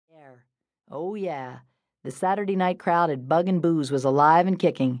Oh, yeah. The Saturday night crowd at Bug and Booze was alive and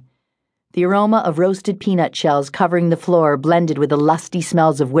kicking. The aroma of roasted peanut shells covering the floor blended with the lusty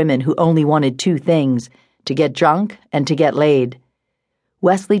smells of women who only wanted two things: to get drunk and to get laid.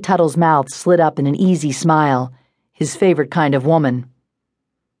 Wesley Tuttle's mouth slid up in an easy smile, his favorite kind of woman.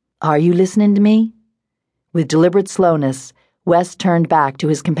 "Are you listening to me?" With deliberate slowness, Wes turned back to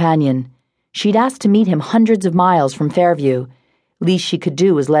his companion. She'd asked to meet him hundreds of miles from Fairview. Least she could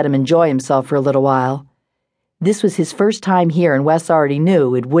do was let him enjoy himself for a little while. This was his first time here, and Wes already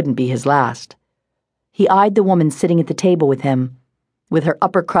knew it wouldn't be his last. He eyed the woman sitting at the table with him. With her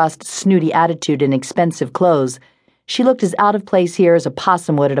upper-crust, snooty attitude and expensive clothes, she looked as out of place here as a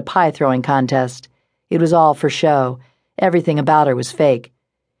possum would at a pie-throwing contest. It was all for show. Everything about her was fake.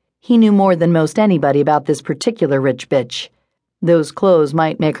 He knew more than most anybody about this particular rich bitch. Those clothes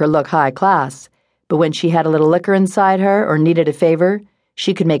might make her look high class, but when she had a little liquor inside her or needed a favor,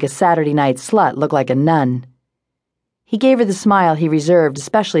 she could make a Saturday night slut look like a nun. He gave her the smile he reserved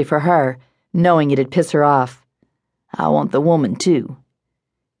especially for her, knowing it'd piss her off. "I want the woman, too."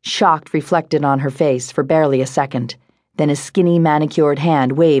 Shocked reflected on her face for barely a second, then a skinny, manicured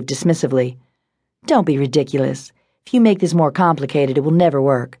hand waved dismissively. "Don't be ridiculous. If you make this more complicated, it will never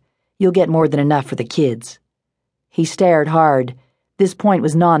work. You'll get more than enough for the kids." He stared hard. This point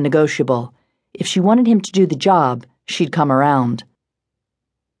was non-negotiable. If she wanted him to do the job, she'd come around.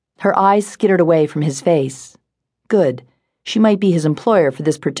 Her eyes skittered away from his face. Good. She might be his employer for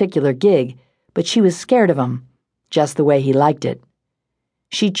this particular gig, but she was scared of him, just the way he liked it.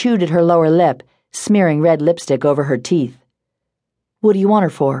 She chewed at her lower lip, smearing red lipstick over her teeth. "What do you want her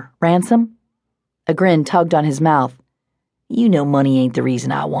for? Ransom?" A grin tugged on his mouth. "You know money ain't the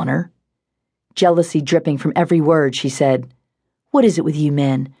reason I want her." Jealousy dripping from every word, she said, "What is it with you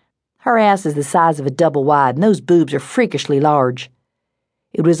men? Her ass is the size of a double wide, and those boobs are freakishly large."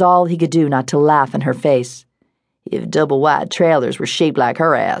 It was all he could do not to laugh in her face. "If double wide trailers were shaped like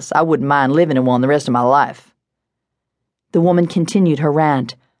her ass, I wouldn't mind living in one the rest of my life." The woman continued her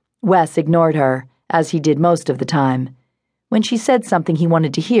rant. Wes ignored her, as he did most of the time. When she said something he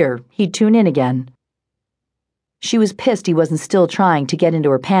wanted to hear, he'd tune in again. She was pissed he wasn't still trying to get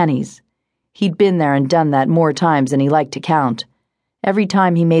into her panties. He'd been there and done that more times than he liked to count. Every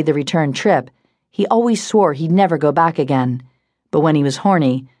time he made the return trip, he always swore he'd never go back again. But when he was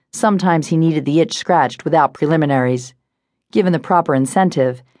horny, sometimes he needed the itch scratched without preliminaries. Given the proper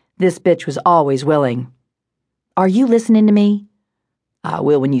incentive, this bitch was always willing. "Are you listening to me?" "I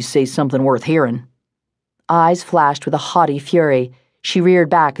will when you say something worth hearing." Eyes flashed with a haughty fury. She reared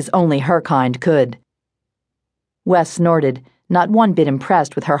back as only her kind could. Wes snorted, not one bit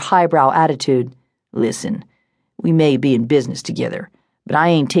impressed with her highbrow attitude. "Listen, we may be in business together, but I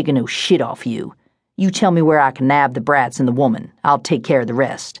ain't taking no shit off you. You tell me where I can nab the brats and the woman. I'll take care of the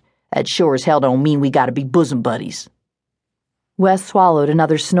rest. That sure as hell don't mean we gotta be bosom buddies." Wes swallowed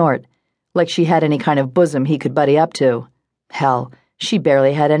another snort, like she had any kind of bosom he could buddy up to. Hell, she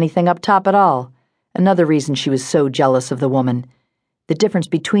barely had anything up top at all. Another reason she was so jealous of the woman. The difference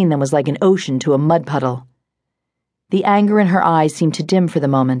between them was like an ocean to a mud puddle. The anger in her eyes seemed to dim for the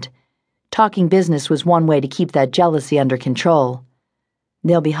moment. Talking business was one way to keep that jealousy under control.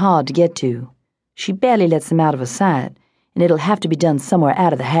 "They'll be hard to get to. She barely lets them out of her sight, and it'll have to be done somewhere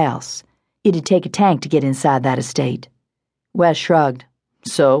out of the house. It'd take a tank to get inside that estate." Wes shrugged.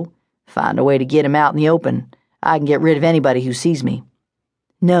 "So, find a way to get him out in the open. I can get rid of anybody who sees me."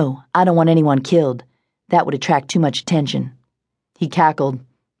 "No, I don't want anyone killed. That would attract too much attention." He cackled.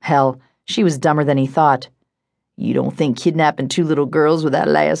 Hell, she was dumber than he thought. "You don't think kidnapping two little girls with that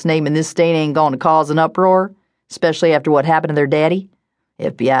last name in this state ain't going to cause an uproar? Especially after what happened to their daddy?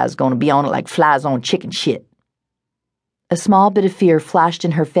 FBI's going to be on it like flies on chicken shit." A small bit of fear flashed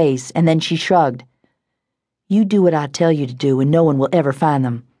in her face, and then she shrugged. "You do what I tell you to do, and no one will ever find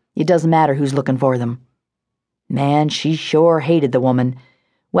them. It doesn't matter who's looking for them." Man, she sure hated the woman.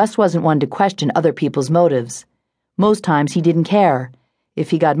 Wes wasn't one to question other people's motives. Most times he didn't care. If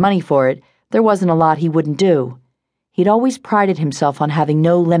he got money for it, there wasn't a lot he wouldn't do. He'd always prided himself on having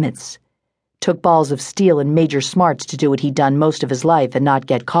no limits. Took balls of steel and major smarts to do what he'd done most of his life and not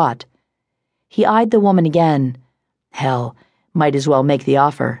get caught. He eyed the woman again. Hell, might as well make the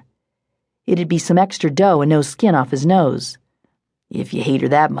offer. It'd be some extra dough and no skin off his nose. "If you hate her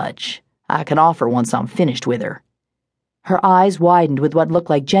that much, I can offer once I'm finished with her." Her eyes widened with what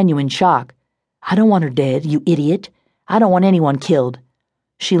looked like genuine shock. "I don't want her dead, you idiot. I don't want anyone killed."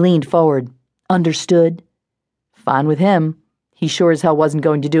 She leaned forward. "Understood?" Fine with him. He sure as hell wasn't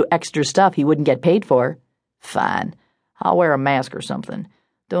going to do extra stuff he wouldn't get paid for. "Fine. I'll wear a mask or something.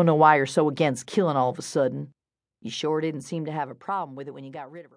 Don't know why you're so against killing all of a sudden. You sure didn't seem to have a problem with it when you got rid of her."